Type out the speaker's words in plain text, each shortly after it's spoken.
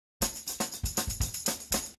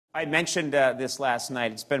I mentioned this last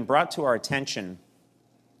night. It's been brought to our attention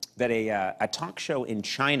that a talk show in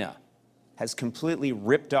China has completely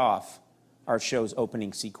ripped off our show's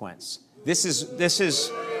opening sequence. This is,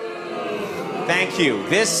 thank you.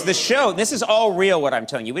 This is all real, what I'm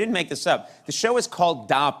telling you. We didn't make this up. The show is called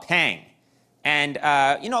Da Peng. And,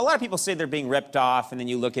 you know, a lot of people say they're being ripped off, and then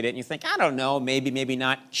you look at it and you think, I don't know, maybe, maybe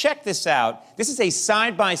not. Check this out. This is a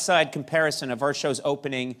side-by-side comparison of our show's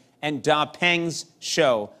opening and Da Peng's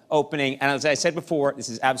show opening. And as I said before, this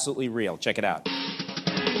is absolutely real. Check it out.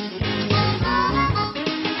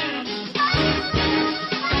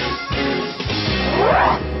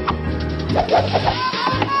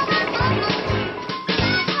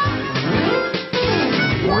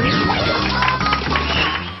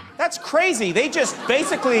 That's crazy. They just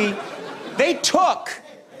basically, they took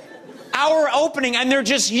our opening and they're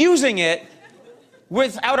just using it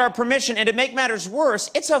without our permission. And to make matters worse,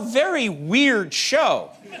 it's a very weird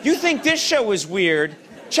show. You think this show is weird?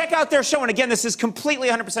 Check out their show. And again, this is completely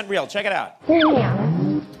 100% real. Check it out.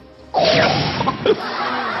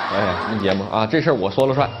 哎，节目啊，这事儿我说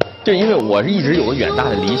了算。就因为我是一直有个远大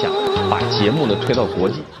的理想，把节目呢推到国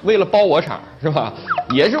际，为了包我场是吧？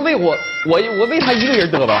也是为我为他一个人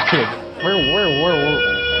得吧？味儿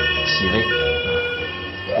洗胃，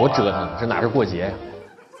我折腾，这哪是过节呀？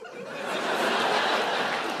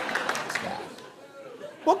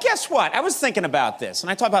 Well, guess what? I was thinking about this,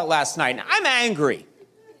 and I talked about it last night, and I'm angry.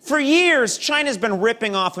 For years, China's been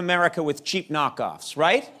ripping off America with cheap knockoffs,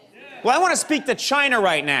 right? Well, I want to speak to China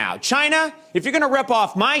right now. China, if you're going to rip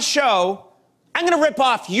off my show, I'm going to rip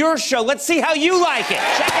off your show. Let's see how you like it.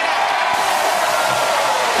 Check it out.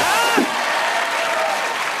 Huh?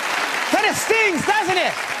 Kind of stings, doesn't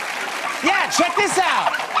it? Yeah, check this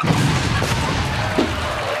out.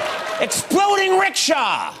 Exploding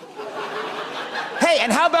rickshaw. Hey,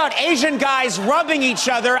 and how about Asian guys rubbing each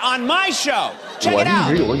other on my show? Check it out.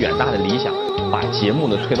 我一直有个远大的理想，把节目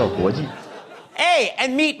呢推到国际。 Hey,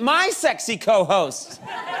 and meet my sexy co-host.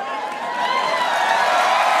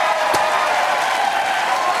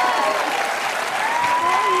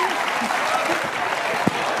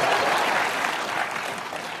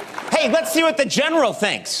 Hey, let's see what the general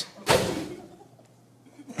thinks.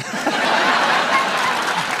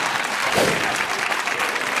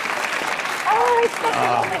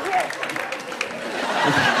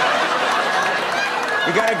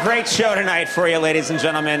 We got a great show tonight for you, ladies and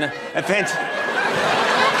gentlemen. Fantastic.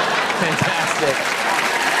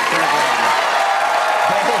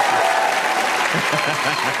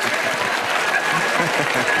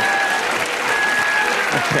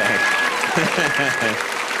 Okay.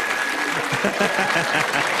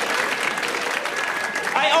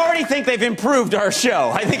 I already think they've improved our show.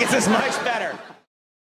 I think it's as much better.